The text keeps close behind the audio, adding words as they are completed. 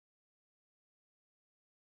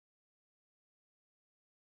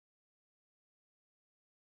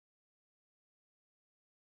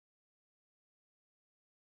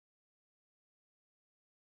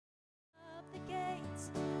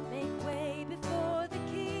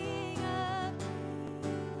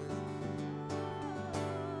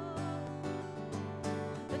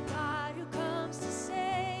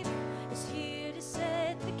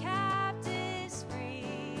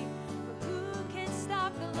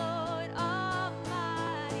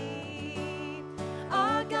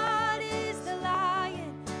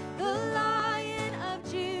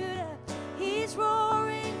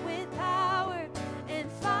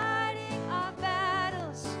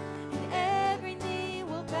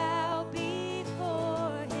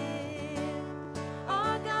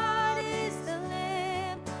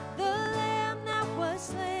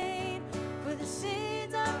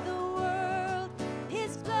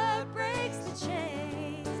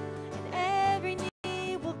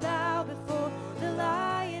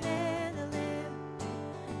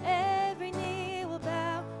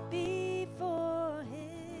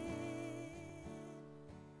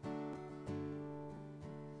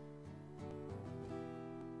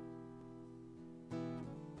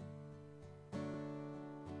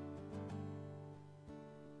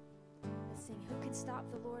can stop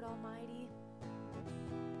the Lord Almighty?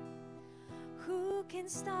 Who can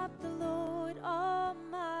stop the Lord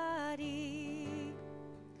Almighty?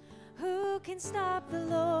 Who can stop the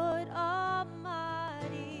Lord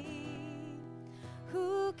Almighty?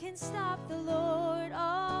 Who can stop the Lord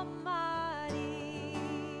Almighty?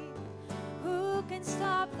 Who can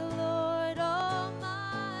stop the Lord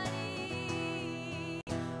Almighty?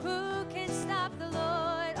 Who can stop the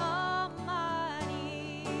Lord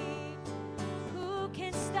Almighty? Who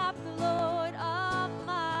can stop the Lord Almighty?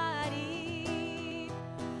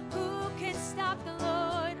 Who can stop the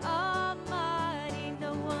Lord Almighty?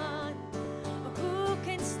 No one. Who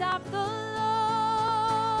can stop the Lord?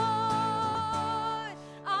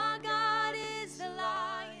 Our God is the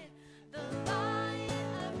Lion of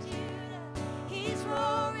Judah. He's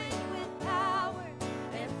roaring with power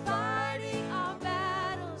and fighting our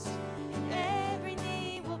battles, and every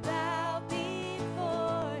knee will bow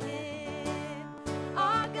before him.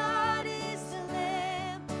 Our God is the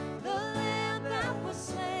Lamb that was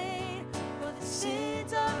slain for the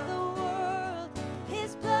sins of the world.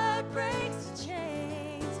 His blood breaks the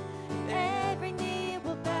chains. Every knee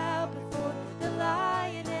will bow before the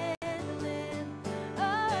Lion and the Lamb.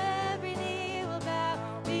 Oh, every knee will bow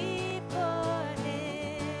before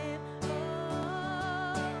him.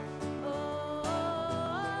 Oh,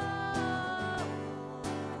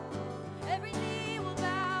 every knee will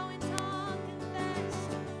bow and tongue confess.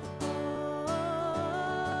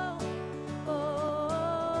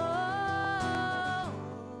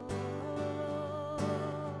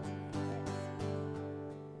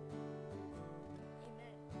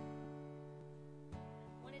 Amen.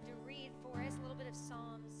 Wanted to read for us a little bit of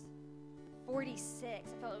Psalms 46.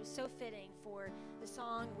 I felt it was so fitting for the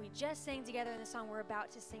song we just sang together and the song we're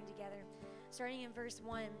about to sing together. Starting in verse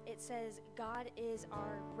 1, it says, God is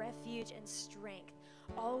our refuge and strength,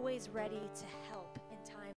 always ready to help in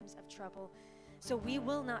times of trouble. So we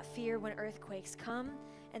will not fear when earthquakes come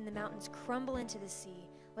and the mountains crumble into the sea.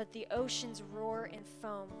 Let the oceans roar and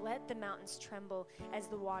foam. Let the mountains tremble as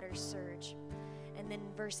the waters surge. And then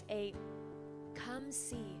verse 8, come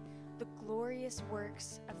see the glorious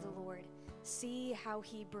works of the Lord. See how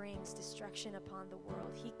he brings destruction upon the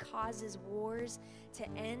world. He causes wars to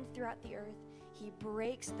end throughout the earth. He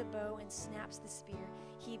breaks the bow and snaps the spear.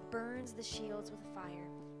 He burns the shields with fire.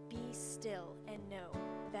 Be still and know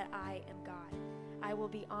that I am God. I will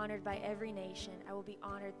be honored by every nation. I will be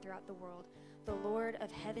honored throughout the world. The Lord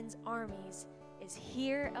of heaven's armies is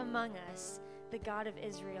here among us. The God of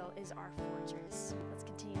Israel is our fortress. Let's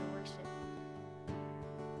continue to worship.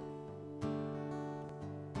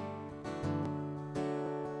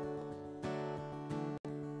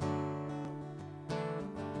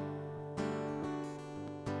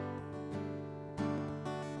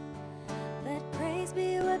 Let praise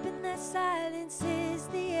be a weapon that silences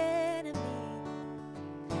the enemy.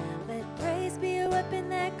 Let praise be a weapon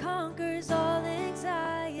that conquers all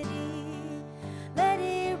anxiety. Let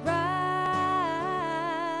it rise.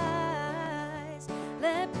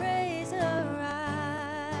 Let praise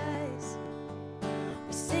arise.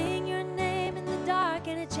 We sing your name in the dark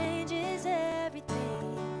and it changes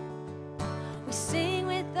everything. We sing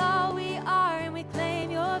with all we are and we claim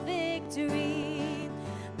your victory.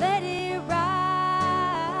 Let it rise.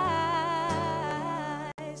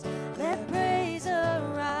 Let praise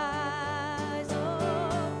arise.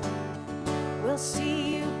 Oh, we'll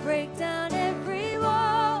see you break down every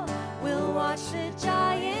wall. We'll watch the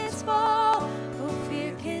giants fall. For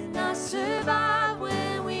fear cannot survive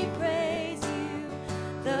when we praise you.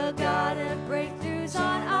 The God of breakthroughs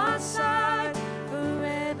on our side.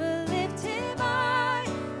 Forever lift him high.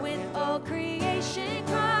 When all creation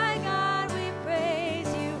cry, God, we praise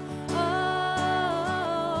you.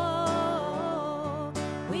 Oh,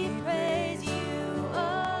 we praise you.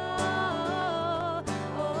 Oh,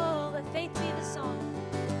 oh, let faith be the song.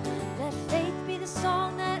 Let faith be the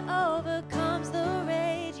song that overcomes the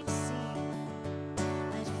raging sea.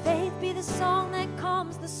 Let faith be the song that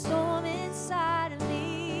calms the storm inside of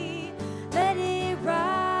me. Let it rise.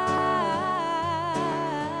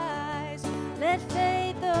 Let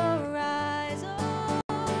faith arise. Oh,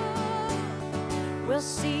 we'll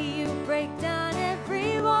see you break down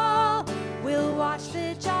every wall. We'll watch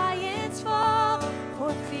the giants fall.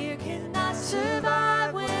 For fear cannot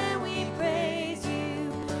survive when we praise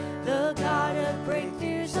you. The God of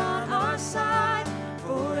breakthroughs on our side.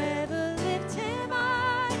 Forever lift him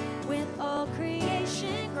high. With all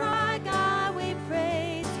creation cry, God, we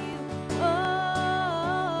praise you. Oh,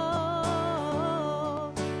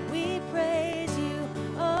 we praise you.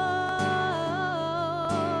 Oh,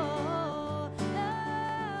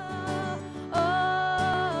 oh, oh.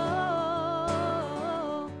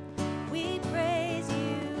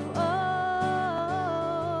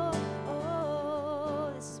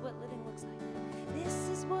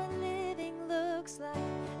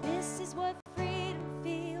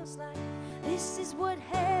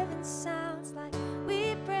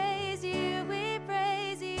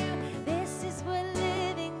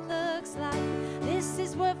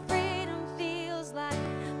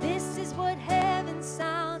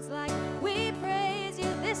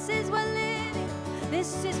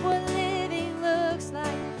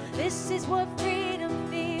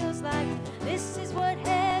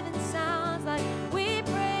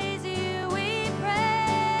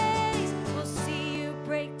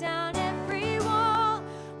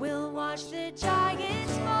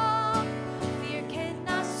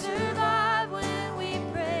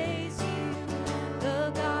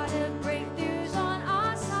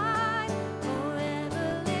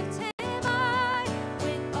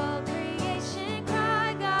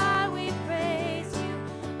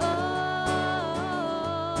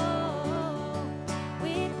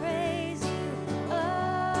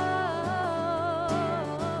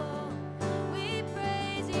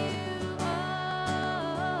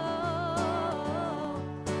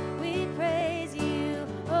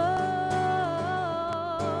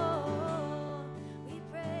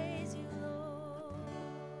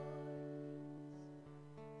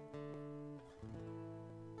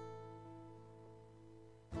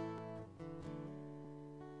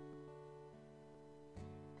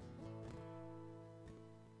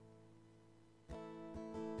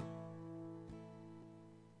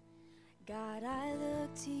 God, I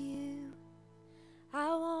look to you. I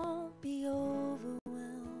won't be overwhelmed.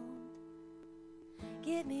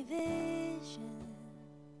 Give me vision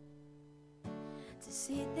to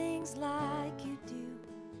see things like you do.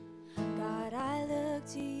 God, I look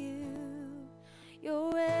to you.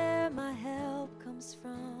 You're where my help comes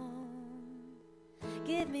from.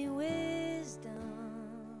 Give me wisdom.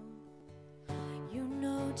 You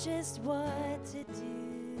know just what to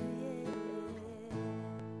do. Yeah.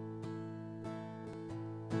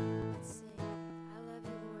 Let's sing. I love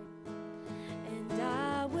you, Lord. And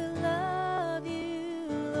I will love you,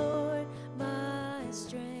 Lord, my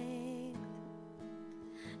strength.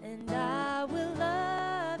 And I will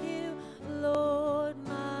love you, Lord,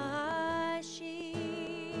 my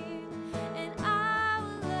shield. And I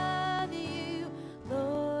will love you,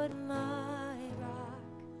 Lord, my rock.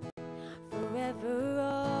 Forever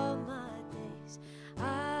all my days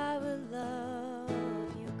I will love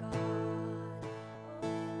you, God. Oh,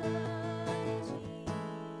 we love you,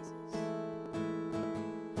 Jesus.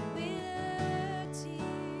 We look to you.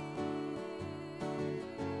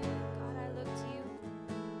 God, I look to you.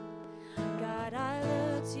 God, I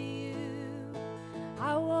look to you.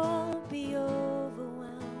 I won't be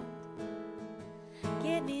overwhelmed.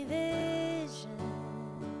 Give me vision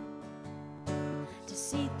to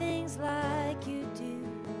see things like you do.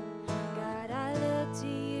 God, I look to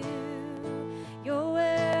you. You're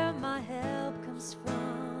where my help comes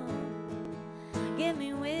from. Give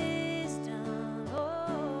me wisdom.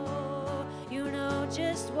 Oh, you know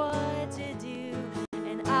just what to do.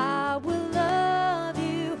 And I will love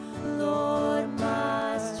you, Lord,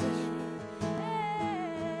 my strength.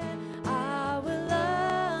 And I will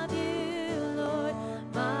love you, Lord,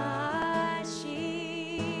 my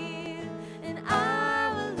shield. And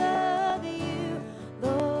I will love you,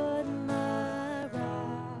 Lord, my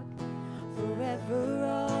rock. Forever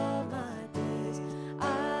all my days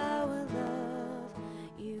I will love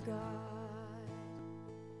you, God.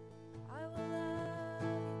 I will love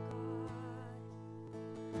you, God.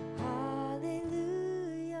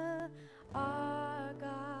 Hallelujah, our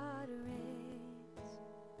God reigns.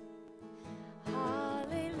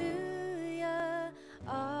 Hallelujah,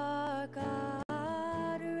 our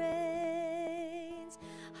God reigns.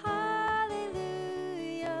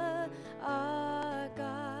 Hallelujah, our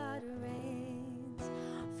God reigns.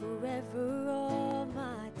 Forever all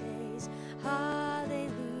my days.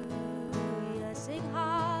 Hallelujah. Sing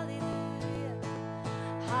hallelujah.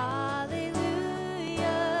 Hallelujah,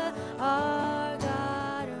 our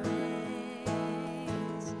God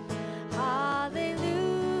reigns.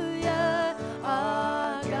 Hallelujah,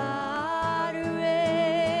 our God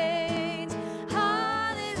reigns.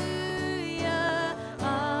 Hallelujah,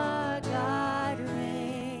 our God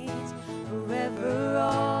reigns. Forever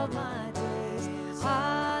all my days.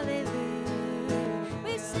 Hallelujah.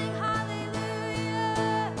 We sing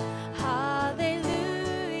hallelujah.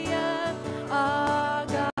 Hallelujah, our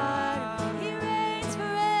God. He reigns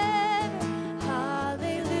forever.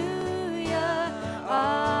 Hallelujah,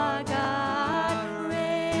 our God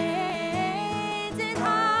reigns. And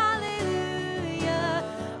hallelujah,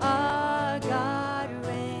 our God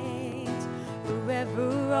reigns.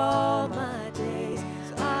 Forever all my days.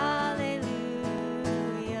 Hallelujah.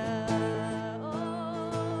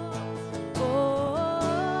 Oh,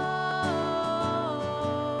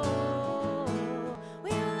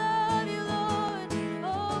 we love you, Lord.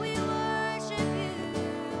 Oh, we worship you.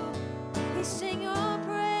 We sing your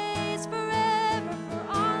praise forever for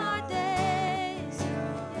all our days.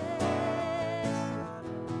 Yes.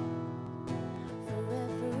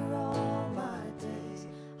 Forever all my days.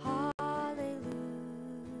 Hallelujah.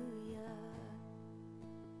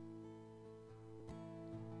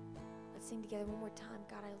 Let's sing together one more time.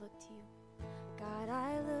 God, I look to you. God,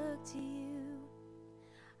 I look to you.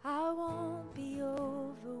 I won't be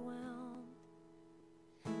overwhelmed.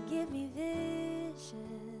 Give me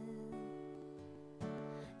vision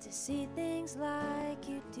to see things like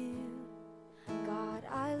you do. God,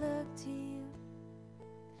 I look to you.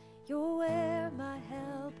 You're where my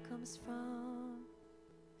help comes from.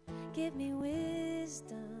 Give me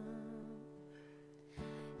wisdom.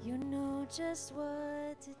 You know just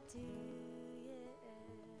what to do. Yeah.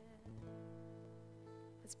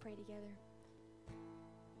 Let's pray together.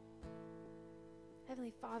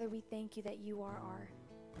 Heavenly Father, we thank you that you are our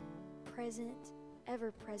present,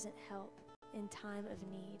 ever-present help in time of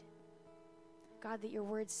need. God, that your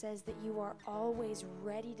word says that you are always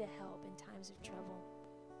ready to help in times of trouble.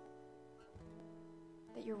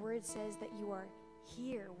 That your word says that you are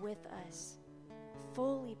here with us,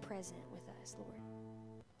 fully present with us, Lord.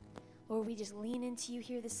 Lord, we just lean into you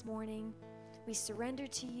here this morning. We surrender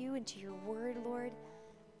to you and to your word, Lord.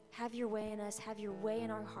 Have your way in us. Have your way in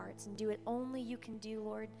our hearts, and do it only you can do,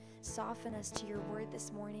 Lord. Soften us to your word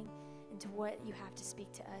this morning and to what you have to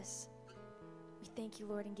speak to us. We thank you,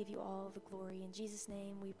 Lord, and give you all the glory. In Jesus'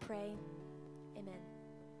 name we pray. Amen.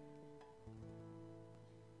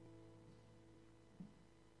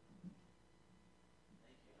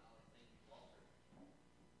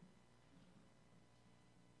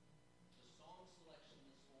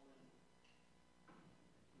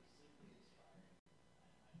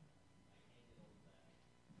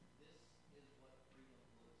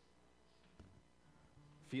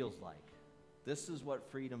 Feels like. This is what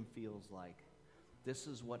freedom feels like. This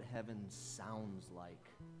is what heaven sounds like.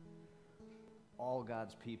 All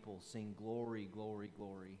God's people sing glory, glory,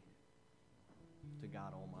 glory to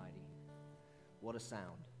God Almighty. What a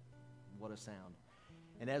sound. What a sound.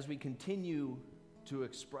 And as we continue to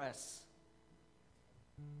express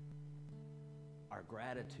our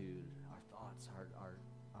gratitude, our thoughts,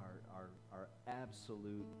 our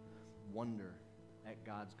absolute wonder at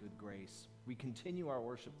God's good grace, we continue our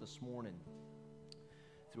worship this morning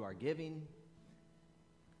through our giving.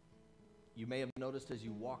 You may have noticed as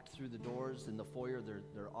you walked through the doors in the foyer,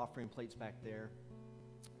 there are offering plates back there.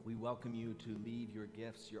 We welcome you to leave your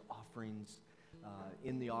gifts, your offerings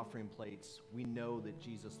in the offering plates. We know that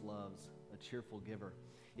Jesus loves a cheerful giver.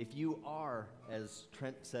 If you are, as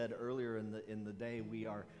Trent said earlier in the day, we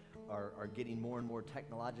are getting more and more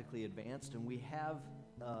technologically advanced, and we have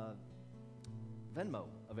Venmo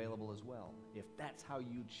available as well. If that's how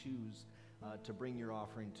you choose to bring your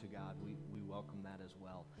offering to God, we welcome that as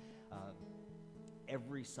well.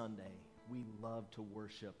 Every Sunday, we love to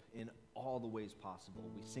worship in all the ways possible.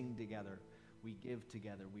 We sing together, we give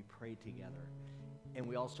together, we pray together, and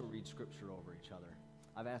we also read Scripture over each other.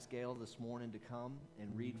 I've asked Gail this morning to come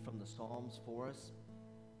and read from the Psalms for us.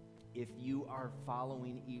 If you are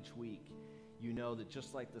following each week, you know that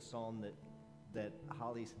just like the psalm that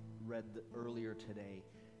Holly read earlier today,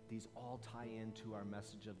 these all tie into our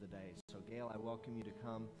message of the day. So Gail, I welcome you to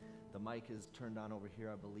come. The mic is turned on over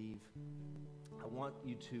here, I believe. I want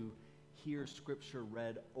you to hear Scripture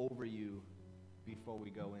read over you before we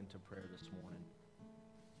go into prayer this morning.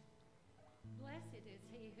 Blessed is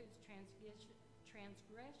he whose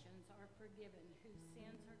transgressions are forgiven, whose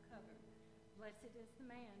sins are covered. Blessed is the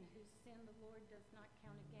man whose sin the Lord does not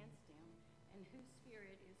count against him, and whose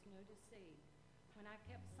spirit is no deceit. When I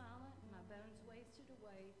kept silent, my bones wasted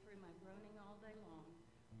away through my groaning all day long.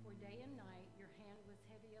 For day and night your hand was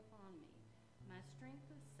heavy upon me. My strength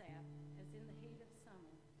was sapped as in the heat of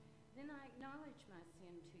summer. Then I acknowledged my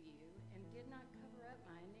sin to you and did not cover up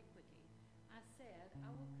my iniquity. I said, I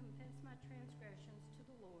will confess my transgressions to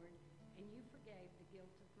the Lord, and you forgave the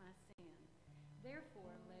guilt of my sin.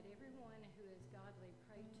 Therefore, let everyone who is godly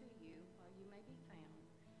pray to you while you may be found.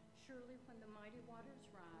 Surely when the mighty waters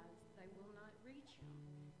rise, they will not reach him.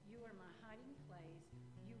 You are my hiding place.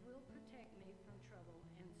 You will protect me from trouble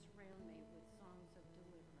and surround me with songs of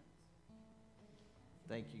deliverance.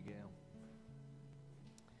 Thank you, Gail.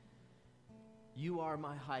 You are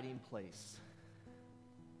my hiding place.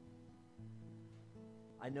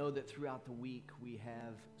 I know that throughout the week we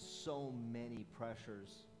have so many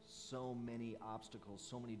pressures, so many obstacles,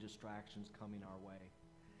 so many distractions coming our way.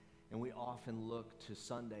 And we often look to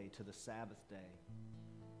Sunday, to the Sabbath day,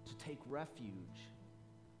 to take refuge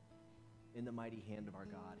in the mighty hand of our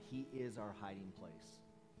God. He is our hiding place.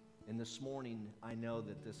 And this morning, I know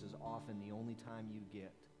that this is often the only time you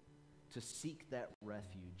get to seek that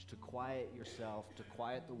refuge, to quiet yourself, to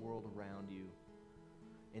quiet the world around you,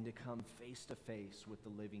 and to come face to face with the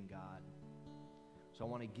living God. So I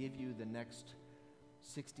want to give you the next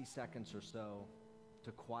 60 seconds or so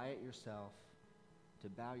to quiet yourself, to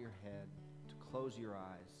bow your head, to close your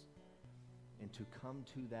eyes, and to come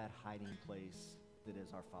to that hiding place that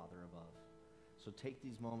is our Father above. So take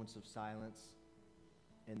these moments of silence,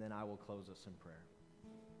 and then I will close us in prayer.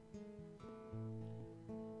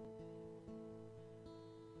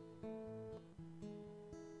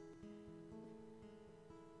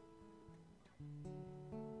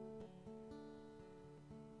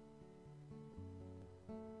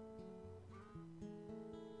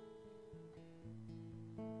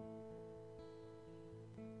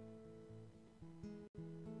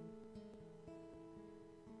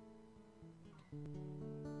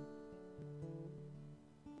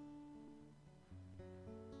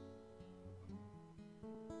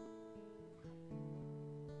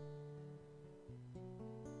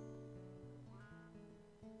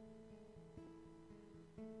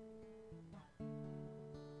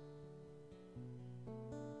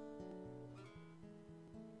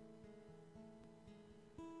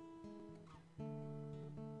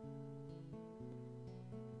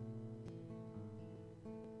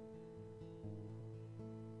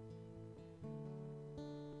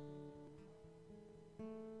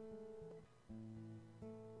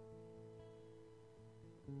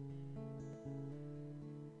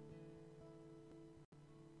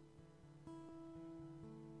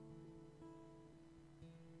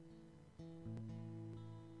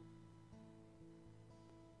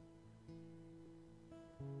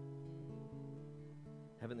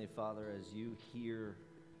 Heavenly Father, as you hear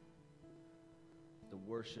the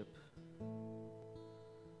worship,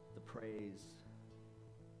 the praise,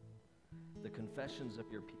 the confessions of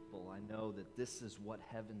your people, I know that this is what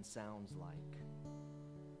heaven sounds like.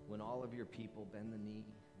 When all of your people bend the knee,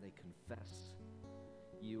 they confess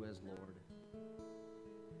you as Lord.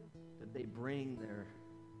 That they bring their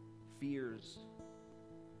fears,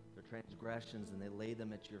 their transgressions, and they lay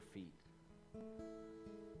them at your feet.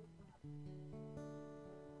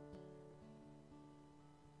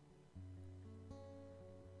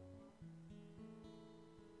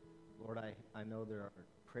 Lord, I know there are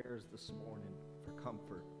prayers this morning for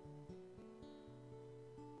comfort,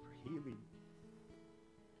 for healing.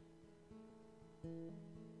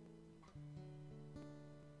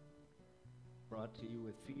 Brought to you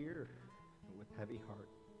with fear and with heavy heart.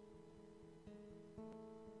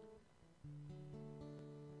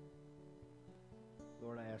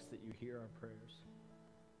 Lord, I ask that you hear our prayers.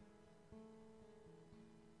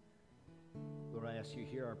 Lord, I ask you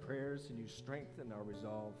hear our prayers and you strengthen our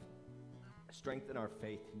resolve, strengthen our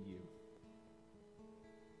faith in you.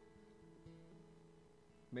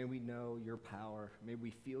 May we know your power. May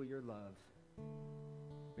we feel your love.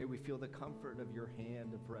 May we feel the comfort of your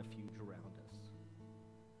hand of refuge around us.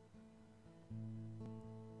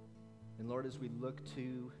 And Lord, as we look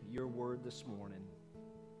to your word this morning,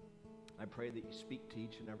 I pray that you speak to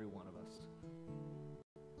each and every one of us.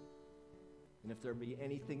 And if there be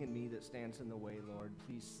anything in me that stands in the way, Lord,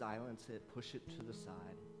 please silence it, push it to the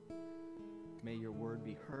side. May your word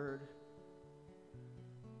be heard.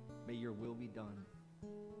 May your will be done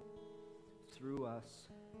through us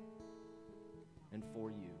and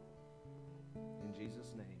for you. In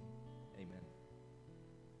Jesus' name, amen.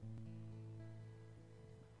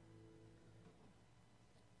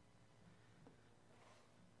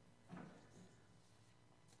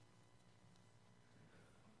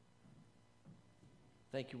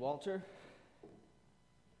 Thank you, Walter.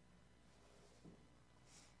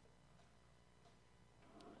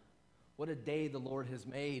 What a day the Lord has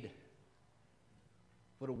made.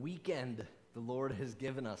 What a weekend the Lord has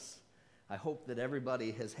given us. I hope that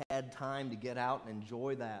everybody has had time to get out and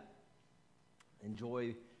enjoy that.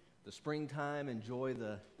 Enjoy the springtime, enjoy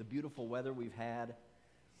the beautiful weather we've had.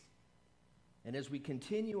 And as we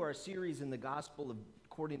continue our series in the Gospel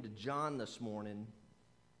according to John this morning,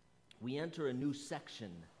 we enter a new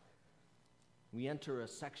section. We enter a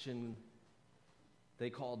section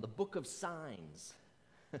they call the Book of Signs.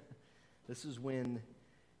 This is when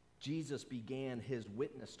Jesus began his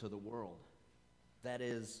witness to the world. That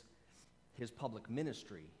is, his public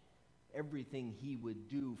ministry. Everything he would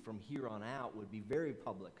do from here on out would be very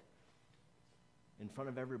public, in front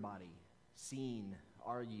of everybody, seen,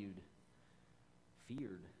 argued,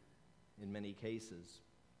 feared in many cases.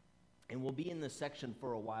 And we'll be in this section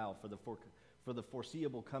for a while, for the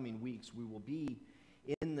foreseeable coming weeks. We will be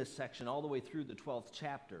in this section all the way through the 12th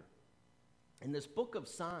chapter. And this book of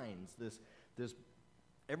signs, this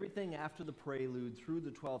everything after the prelude through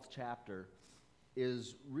the 12th chapter,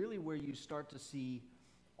 is really where you start to see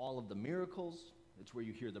all of the miracles. It's where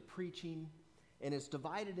you hear the preaching, and it's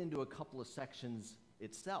divided into a couple of sections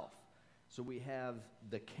itself. So we have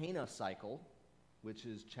the Cana cycle, which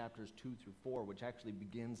is chapters 2 through 4, which actually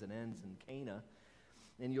begins and ends in Cana.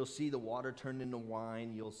 And you'll see the water turned into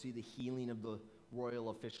wine. You'll see the healing of the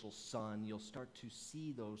royal official's son. You'll start to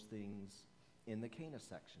see those things in the Cana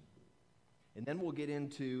section. And then we'll get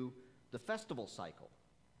into the festival cycle.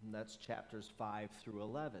 And that's chapters 5 through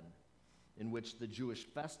 11, in which the Jewish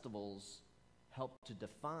festivals help to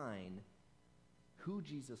define who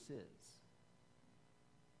Jesus is,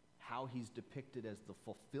 how he's depicted as the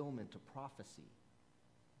fulfillment of prophecy,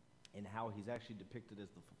 and how he's actually depicted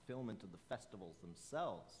as the fulfillment of the festivals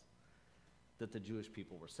themselves that the Jewish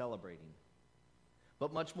people were celebrating.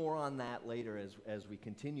 But much more on that later as we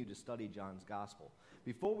continue to study John's gospel.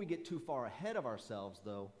 Before we get too far ahead of ourselves,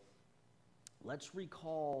 though, let's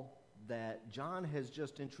recall that John has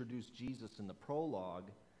just introduced Jesus in the prologue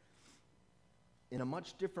in a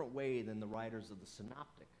much different way than the writers of the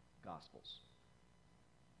synoptic gospels.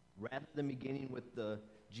 Rather than beginning with the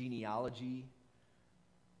genealogy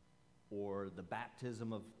or the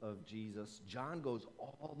baptism of Jesus, John goes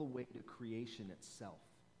all the way to creation itself.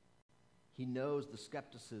 He knows the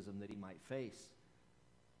skepticism that he might face,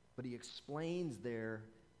 but he explains there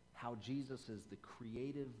how Jesus is the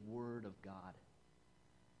creative Word of God.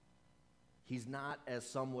 He's not, as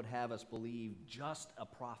some would have us believe, just a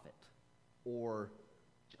prophet or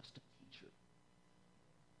just a teacher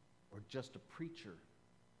or just a preacher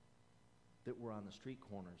that were on the street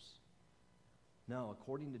corners. No,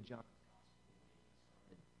 according to John,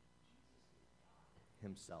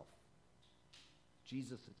 himself.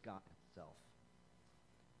 Jesus is God himself.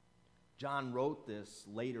 John wrote this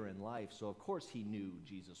later in life, so of course he knew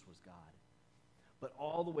Jesus was God. But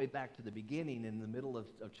all the way back to the beginning, in the middle of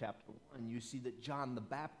chapter 1, you see that John the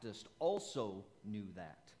Baptist also knew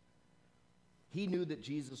that. He knew that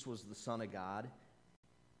Jesus was the Son of God.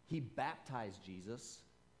 He baptized Jesus.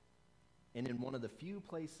 And in one of the few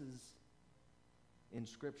places in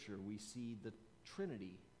Scripture, we see the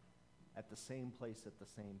Trinity at the same place at the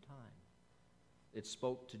same time. It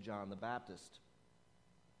spoke to John the Baptist.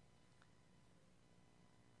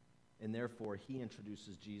 And therefore, he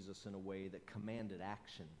introduces Jesus in a way that commanded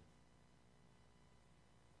action.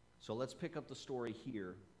 So let's pick up the story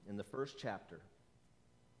here in the first chapter.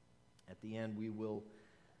 At the end, we'll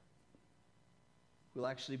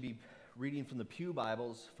actually be reading from the Pew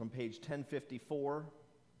Bibles from page 1054,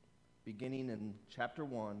 beginning in chapter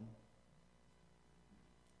 1,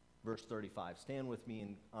 verse 35. Stand with me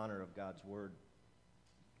in honor of God's word.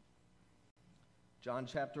 John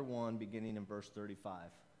chapter 1, beginning in verse 35.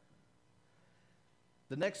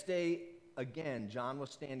 The next day, again, John was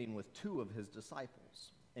standing with two of his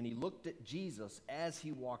disciples, and he looked at Jesus as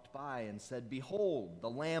he walked by and said, "Behold, the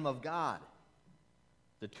Lamb of God."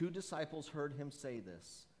 The two disciples heard him say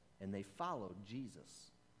this, and they followed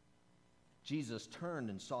Jesus. Jesus turned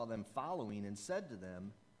and saw them following and said to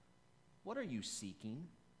them, "What are you seeking?"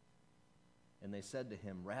 And they said to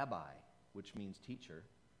him, "Rabbi," which means teacher,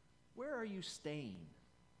 "where are you staying?"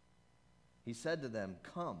 He said to them,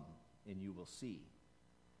 "Come, and you will see."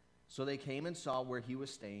 So they came and saw where he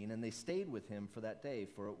was staying, and they stayed with him for that day,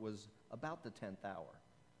 for it was about the 10th hour.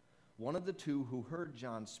 One of the two who heard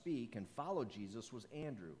John speak and followed Jesus was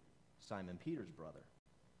Andrew, Simon Peter's brother.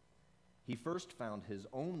 He first found his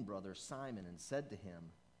own brother Simon and said to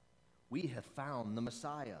him, "We have found the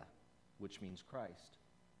Messiah," which means Christ.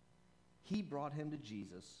 He brought him to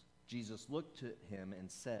Jesus. Jesus looked to him and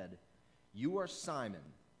said, "You are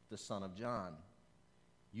Simon, the son of John.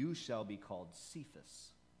 You shall be called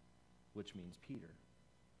Cephas," which means Peter.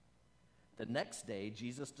 The next day,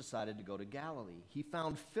 Jesus decided to go to Galilee. He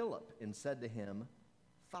found Philip and said to him,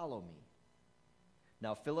 "Follow me."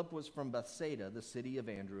 Now Philip was from Bethsaida, the city of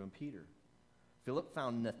Andrew and Peter. Philip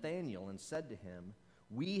found Nathanael and said to him,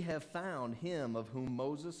 "We have found him of whom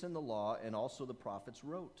Moses in the law and also the prophets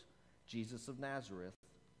wrote, Jesus of Nazareth,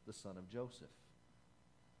 the son of Joseph."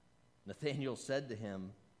 Nathanael said to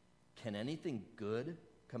him, "Can anything good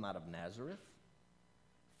come out of Nazareth?"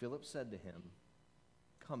 Philip said to him,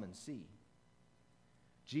 "Come and see."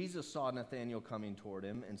 Jesus saw Nathanael coming toward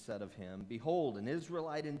him and said of him, "Behold, an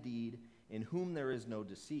Israelite indeed, in whom there is no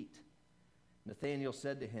deceit." Nathanael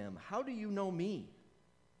said to him, "How do you know me?"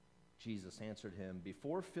 Jesus answered him,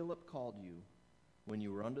 "Before Philip called you, when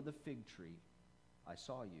you were under the fig tree, I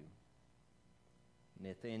saw you."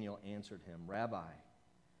 Nathanael answered him, "Rabbi,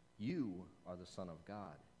 you are the Son of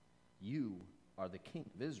God. You are the King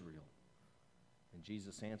of Israel." And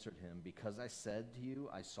Jesus answered him, "Because I said to you,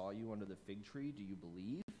 I saw you under the fig tree, do you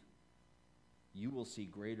believe? You will see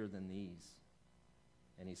greater than these."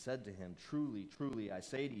 And he said to him, "Truly, truly, I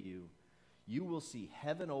say to you, you will see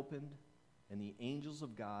heaven opened and the angels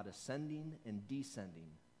of God ascending and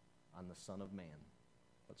descending on the Son of Man."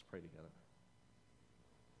 Let's pray together.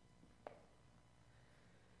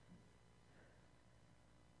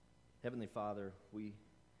 Heavenly Father, we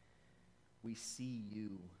see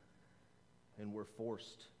you, and we're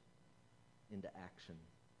forced into action.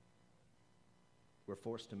 We're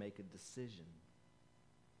forced to make a decision.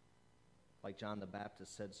 Like John the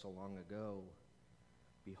Baptist said so long ago,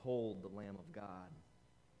 "Behold the Lamb of God."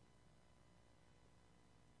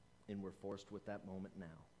 And we're forced with that moment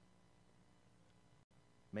now.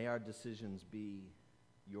 May our decisions be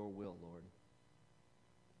your will, Lord.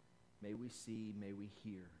 May we see, may we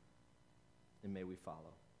hear, and may we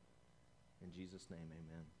follow. In Jesus' name,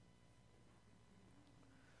 amen.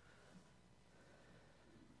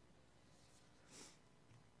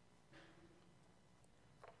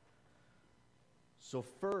 So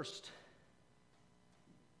first,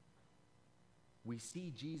 we see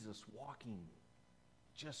Jesus walking,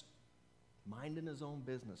 just minding his own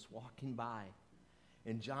business, walking by.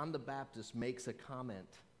 And John the Baptist makes a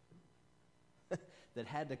comment that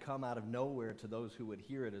had to come out of nowhere to those who would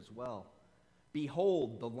hear it as well.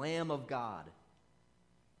 "Behold, the Lamb of God."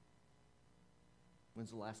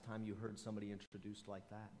 When's the last time you heard somebody introduced like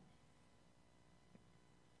that?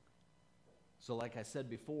 So like I said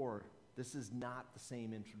before, this is not the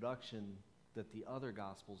same introduction that the other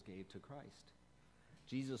Gospels gave to Christ.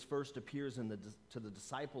 Jesus first appears to the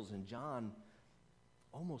disciples in John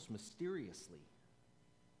almost mysteriously.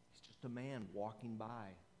 He's just a man walking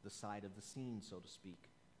by the side of the scene, so to speak.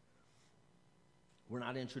 We're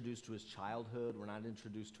not introduced to his childhood. We're not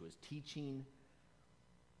introduced to his teaching.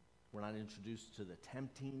 We're not introduced to the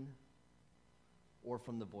tempting or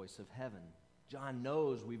from the voice of heaven. John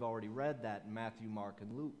knows, we've already read that in Matthew, Mark,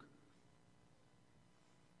 and Luke.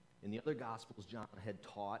 In the other Gospels, John had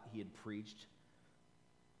taught, he had preached,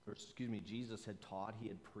 Jesus had taught, he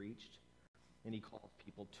had preached, and he called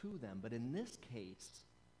people to them. But in this case,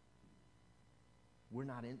 we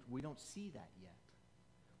don't see that yet.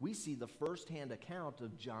 We see the firsthand account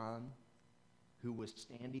of John, who was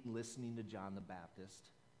standing listening to John the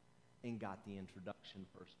Baptist and got the introduction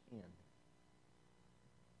firsthand.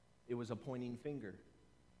 It was a pointing finger.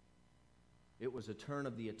 It was a turn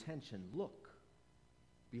of the attention. Look,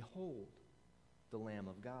 behold, the Lamb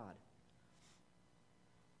of God.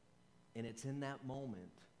 And it's in that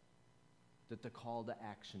moment that the call to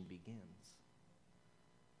action begins.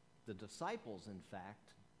 The disciples, in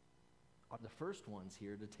fact, are the first ones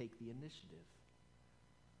here to take the initiative.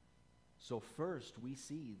 So first, we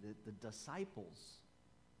see that the disciples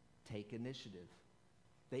take initiative.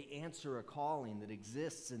 They answer a calling that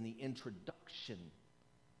exists in the introduction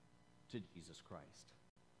to Jesus Christ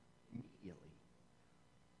immediately.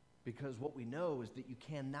 Because what we know is that you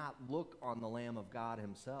cannot look on the Lamb of God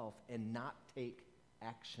himself and not take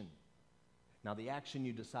action. Now, the action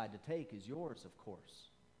you decide to take is yours, of course.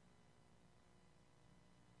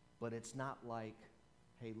 But it's not like,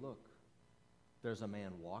 hey, look, there's a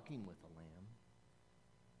man walking with a lamb.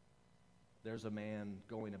 There's a man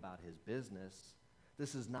going about his business.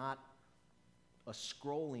 This is not a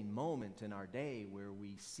scrolling moment in our day where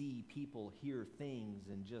we see people hear things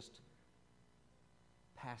and just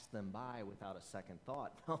pass them by without a second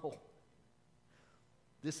thought. No.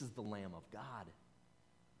 This is the Lamb of God,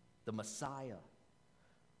 the Messiah,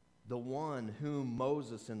 the one whom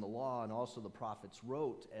Moses in the law and also the prophets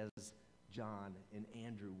wrote, as John and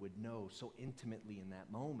Andrew would know so intimately in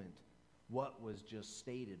that moment what was just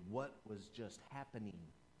stated, what was just happening.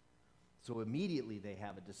 So immediately they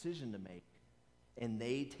have a decision to make, and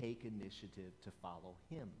they take initiative to follow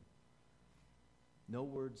him. No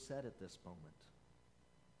word said at this moment.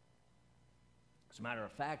 As a matter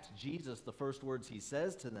of fact, Jesus, the first words he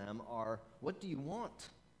says to them are, "What do you want?"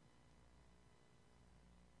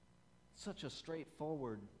 Such a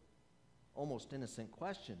straightforward, almost innocent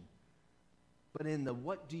question. But in the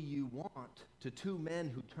 "what do you want" to two men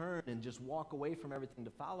who turn and just walk away from everything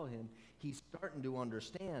to follow him, he's starting to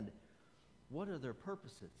understand, what are their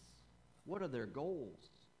purposes? What are their goals?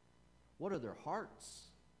 What are their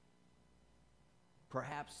hearts?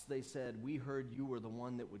 Perhaps they said, "We heard you were the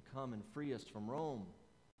one that would come and free us from Rome.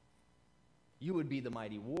 You would be the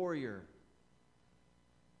mighty warrior."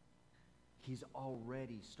 He's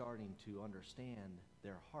already starting to understand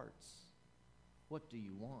their hearts. What do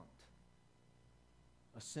you want?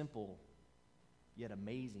 A simple yet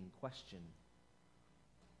amazing question.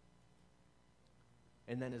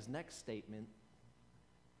 And then his next statement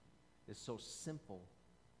is so simple,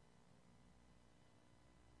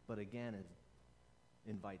 but again, it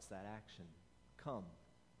invites that action. Come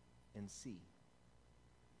and see.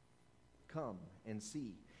 Come and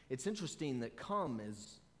see. It's interesting that come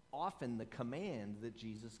is often the command that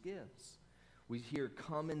Jesus gives. We hear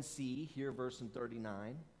come and see, here verse in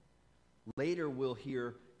 39. Later we'll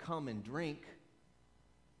hear come and drink.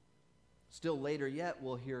 Still later yet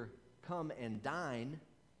we'll hear come and dine.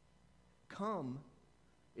 Come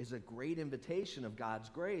is a great invitation of God's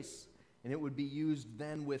grace, and it would be used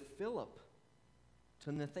then with Philip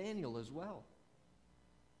to Nathanael as well,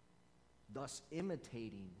 thus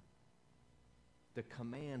imitating the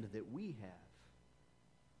command that we have,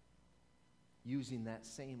 using that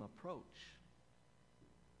same approach.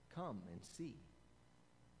 Come and see.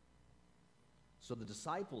 So the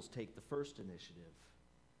disciples take the first initiative.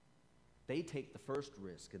 They take the first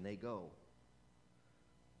risk and they go.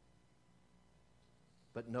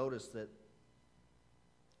 But notice that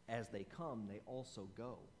as they come, they also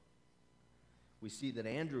go. We see that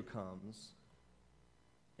Andrew comes,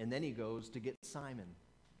 and then he goes to get Simon.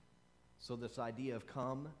 So this idea of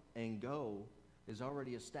come and go is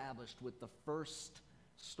already established with the first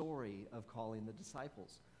story of calling the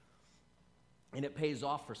disciples. And it pays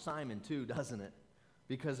off for Simon too, doesn't it?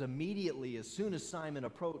 Because immediately, as soon as Simon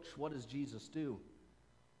approached, what does Jesus do?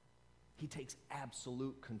 He takes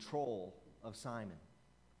absolute control of Simon.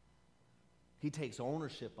 He takes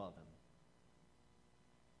ownership of him.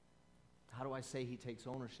 How do I say he takes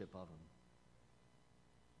ownership of him?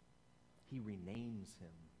 He renames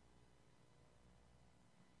him.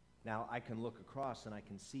 Now, I can look across and I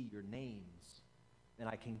can see your names, and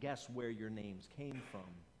I can guess where your names came from.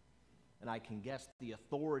 And I can guess the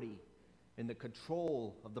authority and the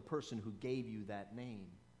control of the person who gave you that name.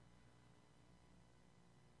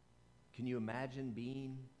 Can you imagine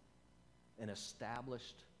being an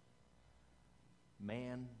established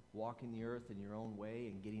man walking the earth in your own way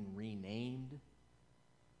and getting renamed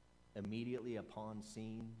immediately upon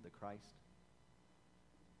seeing the Christ?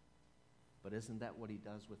 But isn't that what he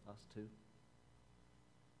does with us too?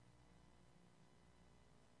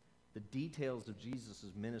 The details of Jesus'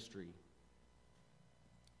 ministry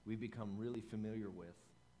we've become really familiar with.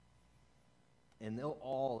 And they'll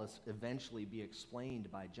all eventually be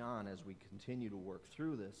explained by John as we continue to work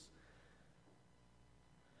through this.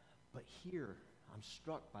 But here, I'm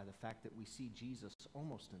struck by the fact that we see Jesus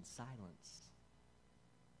almost in silence.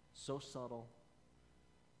 So subtle,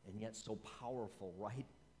 and yet so powerful right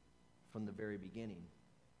from the very beginning.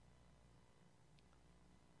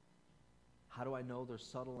 How do I know they're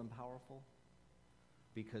subtle and powerful?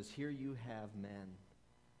 Because here you have men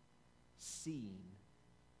seeing,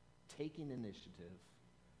 taking initiative,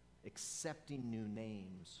 accepting new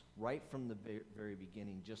names right from the very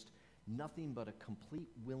beginning, just nothing but a complete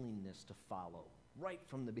willingness to follow right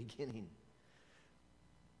from the beginning.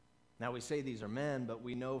 Now we say these are men, but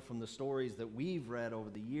we know from the stories that we've read over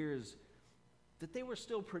the years that they were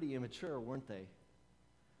still pretty immature, weren't they?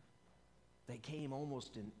 They came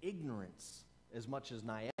almost in ignorance as much as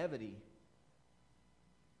naivety.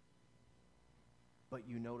 But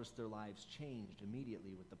you notice their lives changed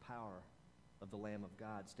immediately with the power of the Lamb of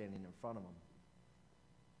God standing in front of them.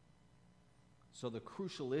 So the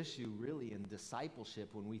crucial issue really in discipleship,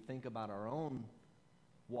 when we think about our own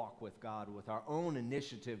walk with God, with our own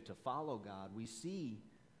initiative to follow God, we see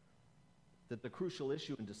that the crucial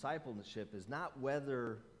issue in discipleship is not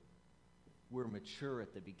whether we're mature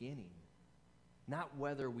at the beginning, not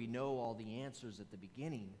whether we know all the answers at the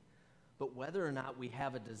beginning, but whether or not we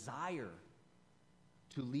have a desire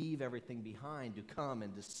to leave everything behind, to come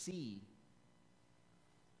and to see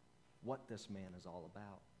what this man is all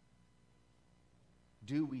about.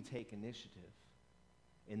 Do we take initiative?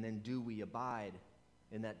 And then do we abide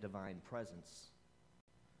in that divine presence?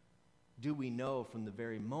 Do we know from the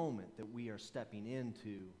very moment that we are stepping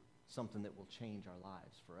into something that will change our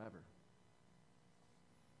lives forever?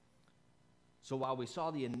 So while we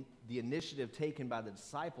saw the initiative taken by the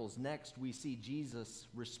disciples, next we see Jesus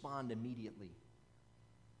respond immediately.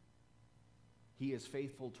 He is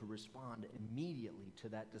faithful to respond immediately to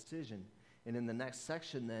that decision. And in the next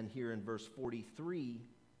section then, here in verse 43,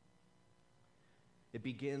 it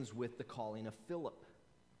begins with the calling of Philip.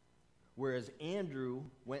 Whereas Andrew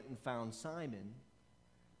went and found Simon,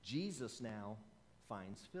 Jesus now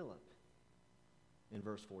finds Philip in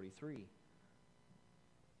verse 43.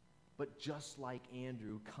 But just like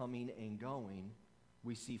Andrew coming and going,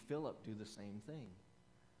 we see Philip do the same thing.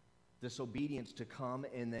 This obedience to come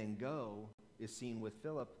and then go is seen with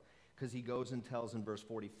Philip, because he goes and tells in verse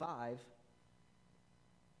 45,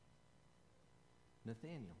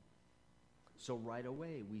 Nathanael. So right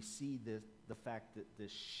away we see the fact that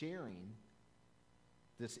this sharing,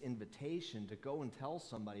 this invitation to go and tell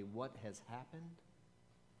somebody what has happened,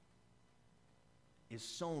 is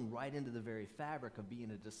sown right into the very fabric of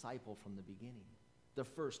being a disciple from the beginning. The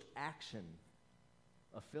first action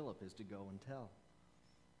of Philip is to go and tell.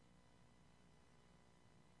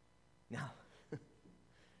 Now,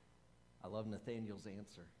 I love Nathanael's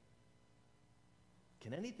answer.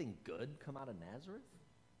 Can anything good come out of Nazareth?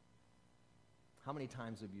 How many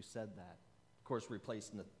times have you said that? Of course,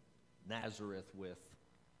 replace Nazareth with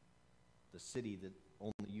the city that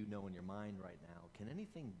only you know in your mind right now. Can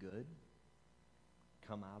anything good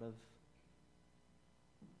come out of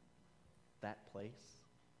that place?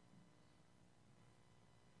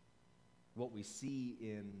 What we see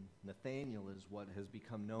in Nathanael is what has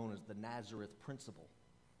become known as the Nazareth principle.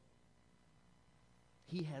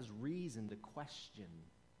 He has reason to question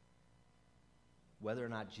whether or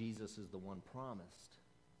not Jesus is the one promised.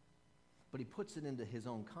 But he puts it into his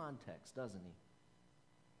own context, doesn't he?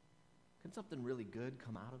 Can something really good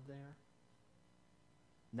come out of there?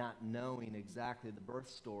 Not knowing exactly the birth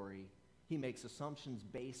story, he makes assumptions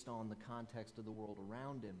based on the context of the world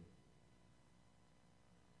around him.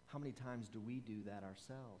 How many times do we do that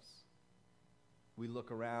ourselves? We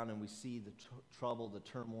look around and we see the trouble, the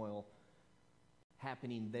turmoil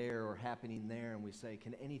happening there or happening there, and we say,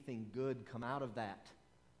 can anything good come out of that?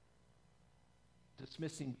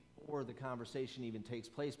 Dismissing before the conversation even takes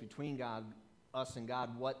place between God, us and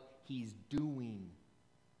God, what he's doing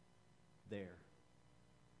there.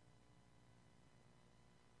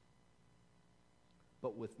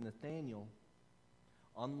 But with Nathanael,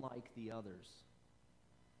 unlike the others,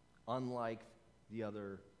 unlike the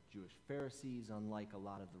other Jewish Pharisees, unlike a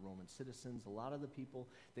lot of the Roman citizens, a lot of the people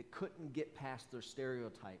that couldn't get past their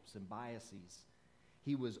stereotypes and biases.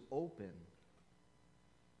 He was open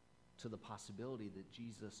to the possibility that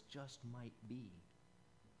Jesus just might be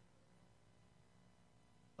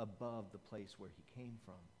above the place where he came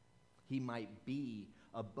from. He might be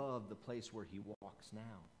above the place where he walks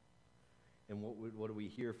now. And what do we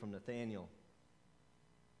hear from Nathanael?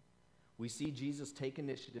 We see Jesus take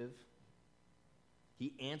initiative.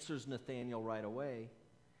 He answers Nathanael right away.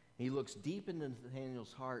 He looks deep into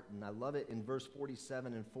Nathanael's heart, and I love it in verse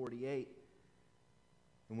 47 and 48.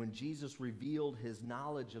 And when Jesus revealed his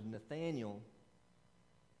knowledge of Nathanael,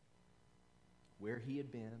 where he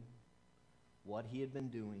had been, what he had been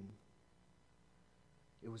doing,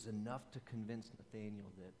 it was enough to convince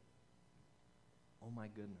Nathanael that, oh my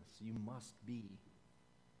goodness, you must be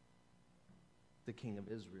the King of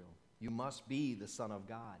Israel. You must be the Son of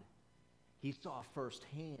God. He saw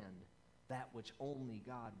firsthand that which only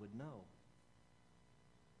God would know.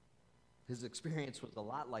 His experience was a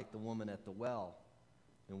lot like the woman at the well,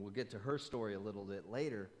 and we'll get to her story a little bit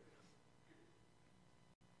later.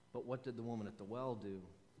 But what did the woman at the well do?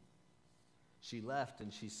 She left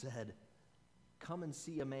and she said, "Come and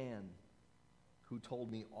see a man who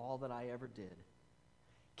told me all that I ever did.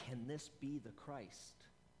 Can this be the Christ?"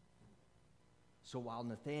 So while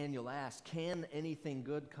Nathanael asked, "Can anything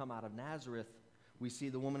good come out of Nazareth?" we see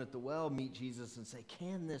the woman at the well meet Jesus and say,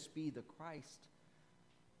 "Can this be the Christ,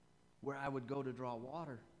 where I would go to draw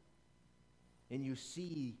water?" And you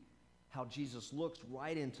see how Jesus looks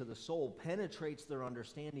right into the soul, penetrates their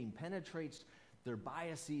understanding, penetrates their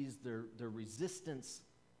biases, their resistance,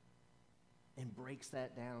 and breaks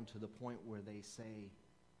that down to the point where they say,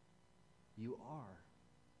 "You are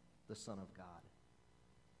the Son of God."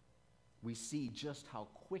 We see just how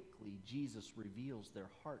quickly Jesus reveals their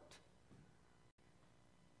heart.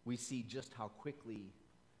 We see just how quickly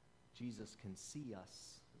Jesus can see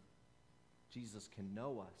us. Jesus can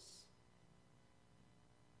know us.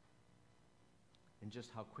 And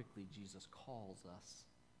just how quickly Jesus calls us.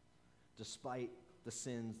 Despite the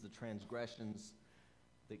sins, the transgressions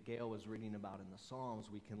that Gail was reading about in the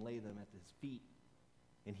Psalms, we can lay them at his feet,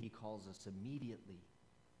 and he calls us immediately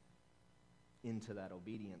into that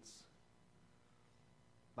obedience.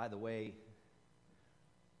 By the way,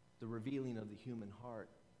 the revealing of the human heart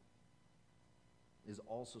is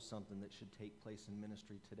also something that should take place in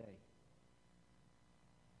ministry today.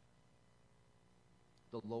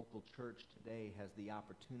 The local church today has the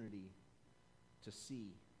opportunity to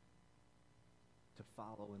see, to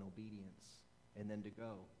follow in obedience, and then to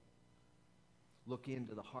go. Look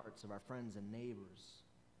into the hearts of our friends and neighbors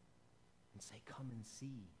and say, "Come and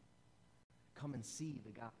see. Come and see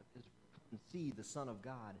the God of Israel. Come and see the Son of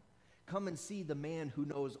God. Come and see the man who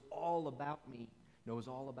knows all about me, knows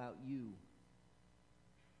all about you,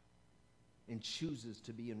 and chooses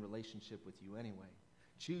to be in relationship with you anyway.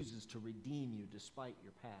 Chooses to redeem you despite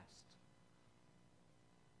your past."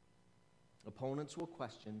 Opponents will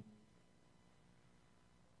question,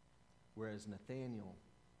 whereas Nathanael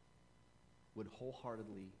would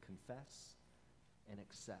wholeheartedly confess and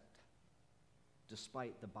accept,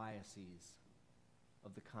 despite the biases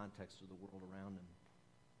of the context of the world around him.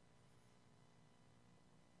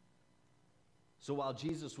 So while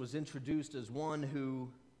Jesus was introduced as one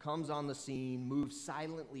who comes on the scene, moves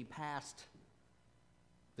silently past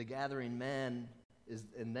the gathering men,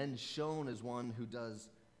 and then shown as one who does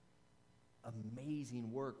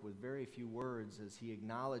amazing work with very few words, as he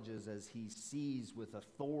acknowledges, as he sees with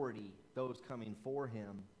authority those coming for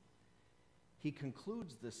him, he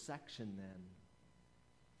concludes this section then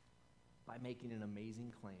by making an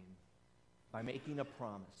amazing claim, by making a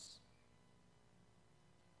promise.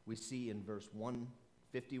 We see in verse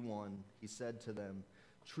 151, he said to them,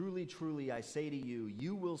 "Truly, truly, I say to you,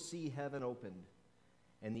 you will see heaven opened,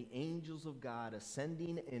 and the angels of God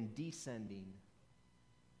ascending and descending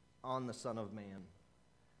on the Son of Man."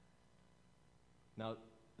 Now,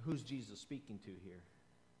 who's Jesus speaking to here?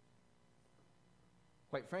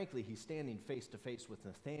 Quite frankly, he's standing face to face with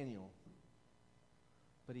Nathanael,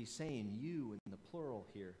 but he's saying you in the plural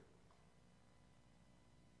here.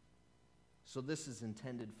 So this is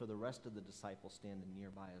intended for the rest of the disciples standing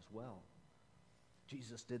nearby as well.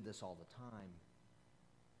 Jesus did this all the time.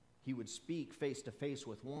 He would speak face to face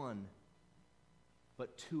with one,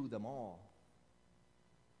 but to them all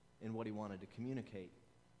in what he wanted to communicate.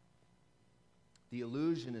 The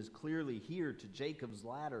allusion is clearly here to Jacob's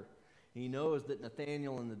ladder. He knows that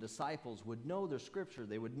Nathanael and the disciples would know their scripture.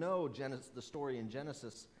 They would know the story in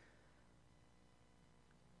Genesis,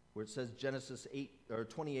 where it says Genesis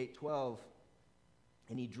 28:12,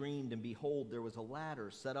 And he dreamed, and behold, there was a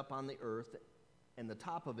ladder set up on the earth, and the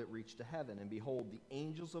top of it reached to heaven. And behold, the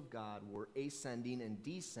angels of God were ascending and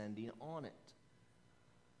descending on it.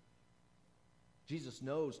 Jesus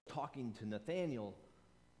knows, talking to Nathanael,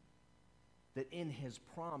 that in his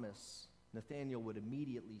promise, Nathanael would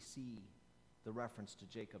immediately see the reference to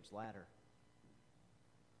Jacob's ladder.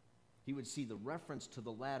 He would see the reference to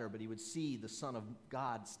the ladder, but he would see the Son of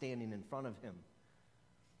God standing in front of him.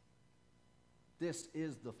 This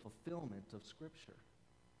is the fulfillment of Scripture.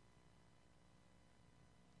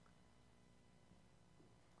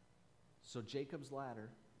 So Jacob's ladder,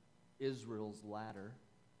 Israel's ladder,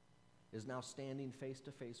 is now standing face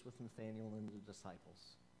to face with Nathanael and the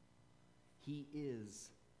disciples. He is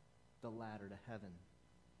the ladder to heaven.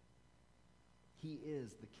 He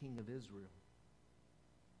is the King of Israel.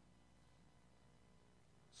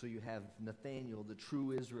 So you have Nathanael, the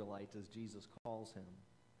true Israelite, as Jesus calls him,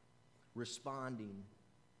 responding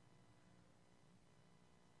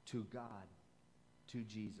to God, to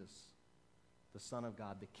Jesus, the Son of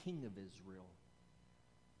God, the King of Israel,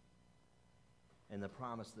 and the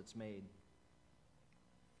promise that's made.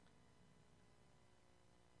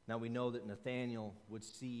 Now we know that Nathanael would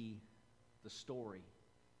see the story,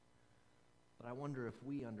 but I wonder if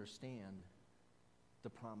we understand the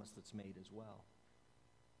promise that's made as well.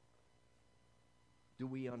 Do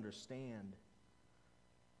we understand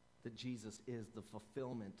that Jesus is the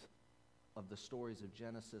fulfillment of the stories of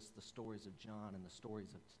Genesis, the stories of John, and the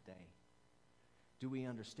stories of today? Do we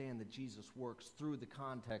understand that Jesus works through the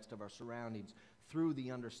context of our surroundings, through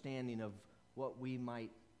the understanding of what we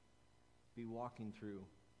might be walking through,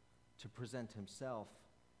 to present himself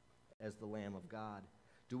as the Lamb of God?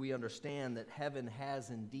 Do we understand that heaven has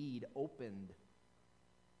indeed opened,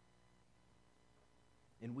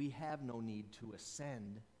 and we have no need to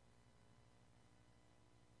ascend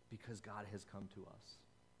because God has come to us?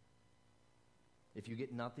 If you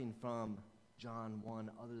get nothing from John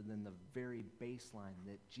 1 other than the very baseline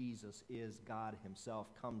that Jesus is God himself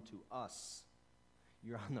come to us,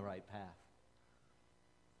 you're on the right path.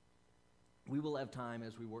 We will have time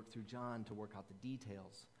as we work through John to work out the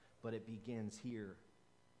details, but it begins here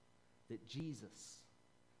that Jesus,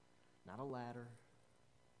 not a ladder,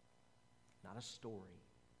 not a story,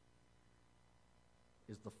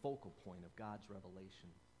 is the focal point of God's revelation.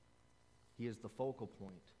 He is the focal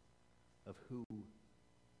point of who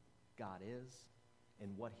God is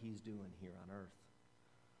and what he's doing here on earth.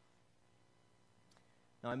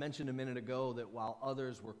 Now, I mentioned a minute ago that while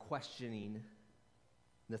others were questioning,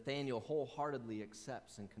 Nathanael wholeheartedly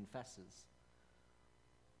accepts and confesses.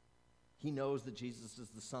 He knows that Jesus is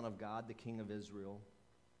the Son of God, the King of Israel.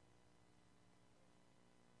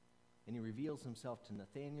 And he reveals himself to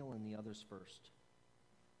Nathanael and the others first.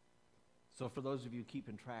 So for those of you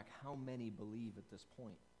keeping track, how many believe at this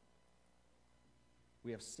point?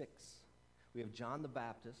 We have 6. We have John the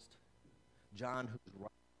Baptist, John who's writing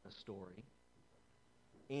the story,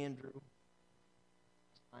 Andrew,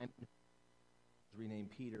 Simon, who's renamed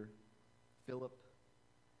Peter, Philip,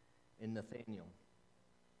 and Nathanael.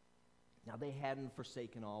 Now they hadn't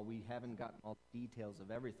forsaken all. We haven't gotten all the details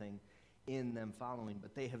of everything in them following,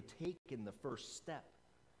 but they have taken the first step.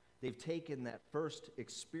 They've taken that first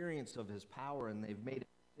experience of his power and they've made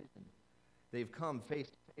a decision. They've come face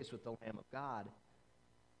to face with the Lamb of God.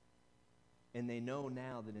 And they know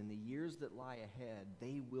now that in the years that lie ahead,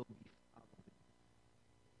 they will be following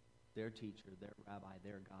their teacher, their rabbi,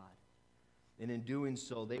 their God. And in doing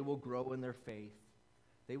so, they will grow in their faith.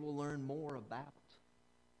 They will learn more about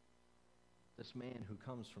this man who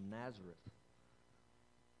comes from Nazareth.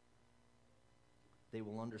 They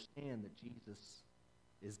will understand that Jesus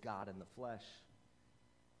is God in the flesh.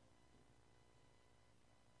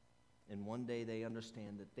 And one day they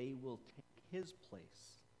understand that they will take his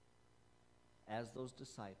place as those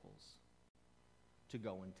disciples to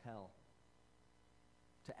go and tell,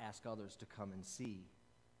 to ask others to come and see,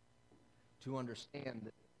 to understand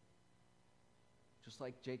that just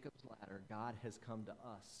like Jacob's ladder, God has come to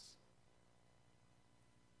us.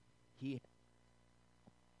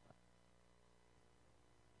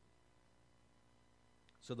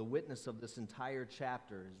 So the witness of this entire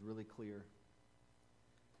chapter is really clear.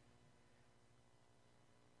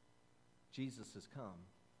 Jesus has come.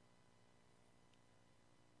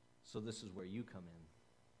 So this is where you come in.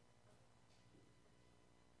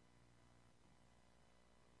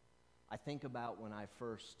 I think about when I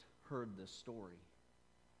first heard this story.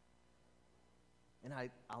 And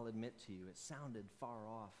I'll admit to you, it sounded far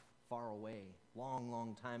off, far away, long,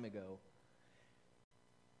 long time ago.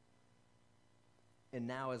 And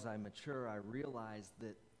now as I mature, I realize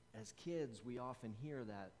that as kids, we often hear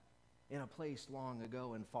that in a place long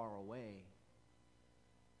ago and far away.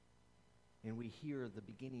 And we hear the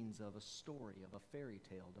beginnings of a story, of a fairy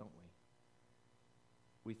tale, don't we?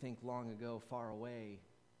 We think long ago, far away,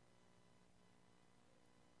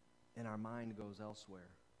 and our mind goes elsewhere.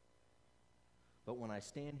 But when I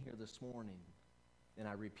stand here this morning and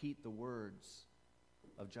I repeat the words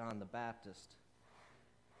of John the Baptist,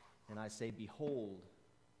 and I say, "Behold,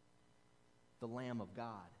 the Lamb of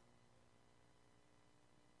God,"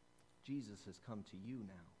 Jesus has come to you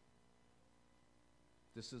now.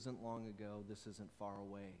 This isn't long ago. This isn't far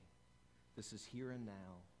away. This is here and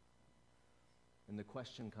now. And the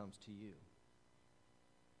question comes to you.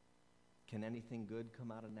 Can anything good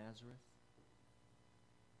come out of Nazareth?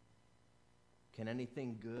 Can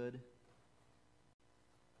anything good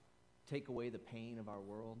take away the pain of our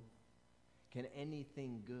world? Can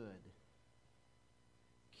anything good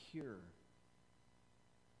cure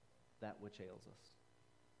that which ails us?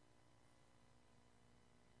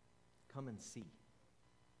 Come and see.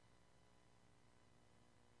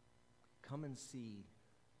 Come and see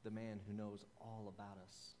the man who knows all about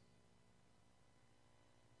us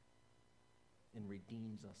and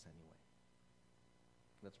redeems us anyway.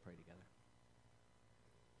 Let's pray together.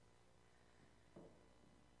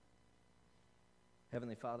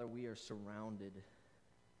 Heavenly Father, we are surrounded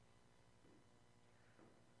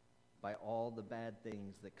by all the bad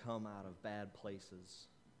things that come out of bad places.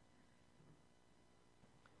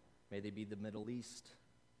 May they be the Middle East.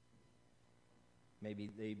 Maybe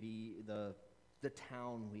they be the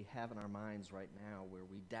town we have in our minds right now where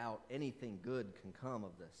we doubt anything good can come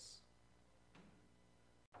of this.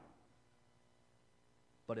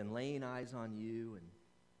 But in laying eyes on you and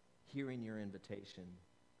hearing your invitation,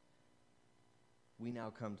 we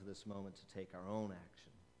now come to this moment to take our own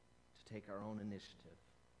action, to take our own initiative,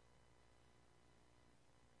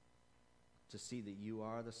 to see that you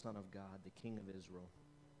are the Son of God, the King of Israel.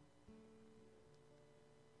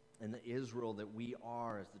 And the Israel that we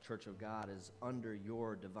are as the Church of God is under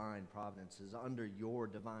your divine providence, is under your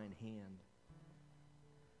divine hand.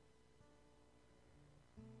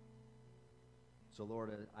 So,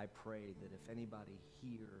 Lord, I pray that if anybody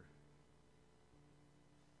here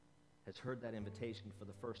has heard that invitation for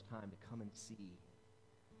the first time to come and see,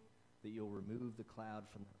 that you'll remove the cloud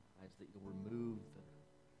from their eyes, that you'll remove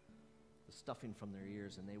the stuffing from their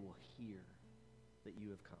ears, and they will hear that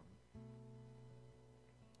you have come.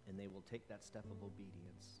 And they will take that step of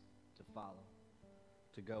obedience to follow,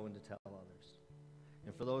 to go and to tell others.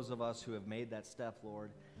 And for those of us who have made that step,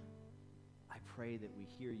 Lord, I pray that we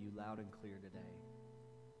hear you loud and clear today.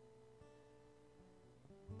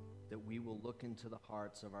 That we will look into the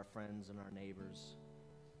hearts of our friends and our neighbors.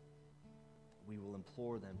 We will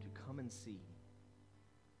implore them to come and see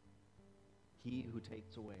he who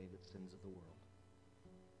takes away the sins of the world.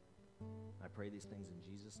 I pray these things in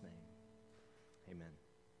Jesus' name. Amen.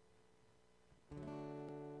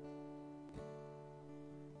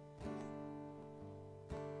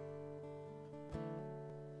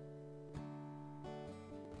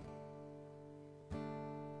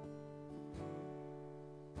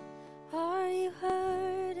 Are you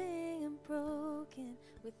hurting and broken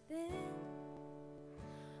within?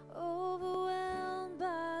 Overwhelmed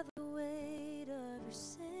by the weight of your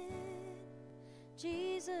sin?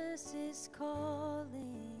 Jesus is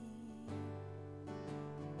calling.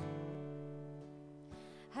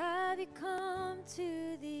 Have you come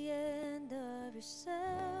to the end of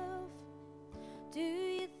yourself? Do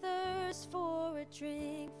you thirst for a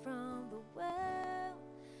drink from the well?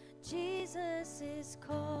 Jesus is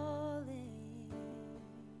calling.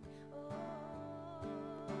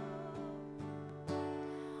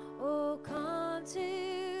 Oh, come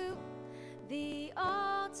to the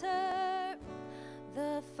altar.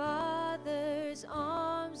 The Father's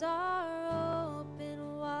arms are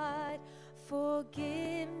open wide.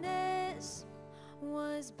 Forgiveness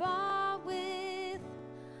was bought with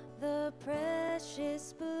the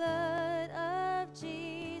precious blood of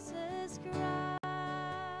Jesus Christ.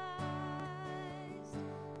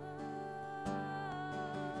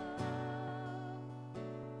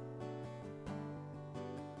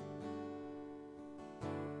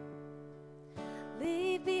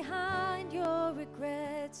 Leave behind your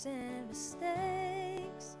regrets and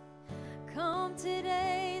mistakes. Come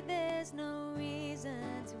today, there's no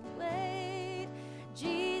reason to wait.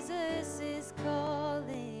 Jesus is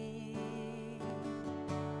calling.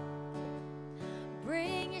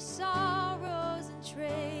 Bring your sorrows and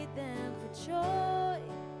trade them for joy.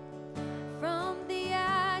 From the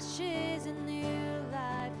ashes a new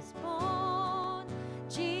life is born.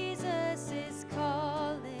 Jesus is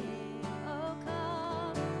calling.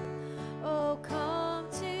 Oh come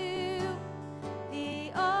to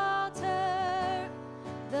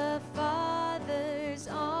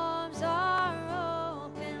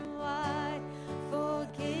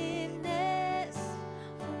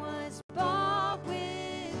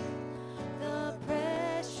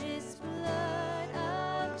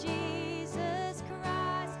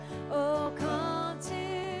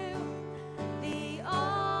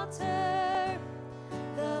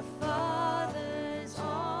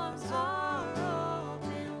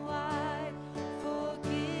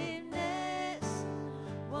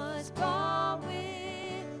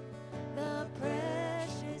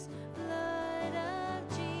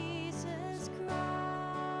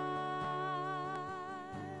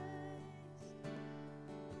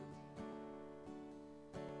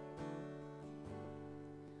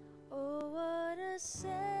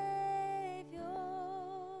Savior.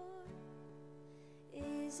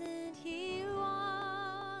 Isn't He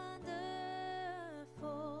wonderful?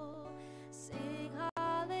 Sing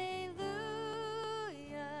hallelujah.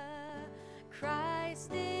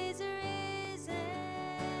 Christ is risen.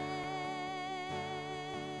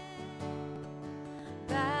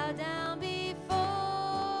 Bow down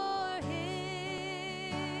before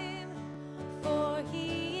Him, for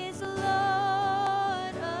He is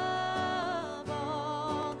Lord of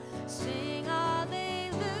all. Sing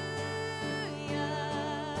hallelujah.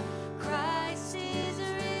 Christ is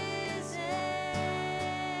risen.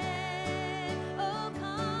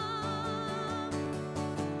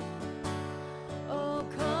 Oh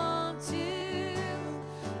come to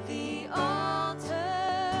the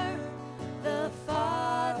altar. The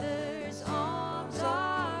Father's arms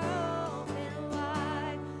are open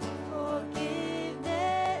wide.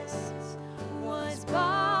 Forgiveness was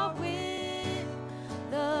bought with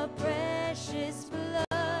the precious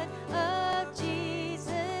blood of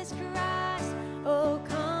Jesus Christ. Oh,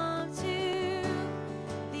 come to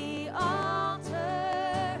the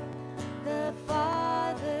altar. The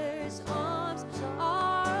Father's arms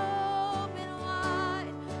are open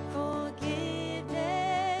wide. Forgiveness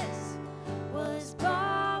was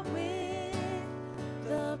bought with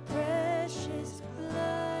the precious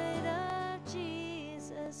blood of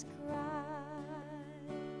Jesus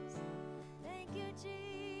Christ. Thank you,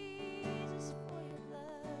 Jesus, for your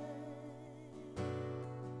blood.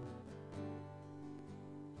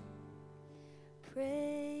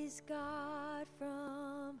 Praise God,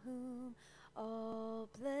 from whom all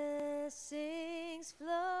blessings flow.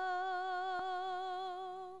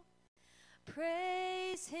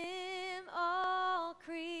 Praise Him, all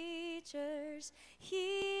creatures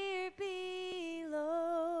here below.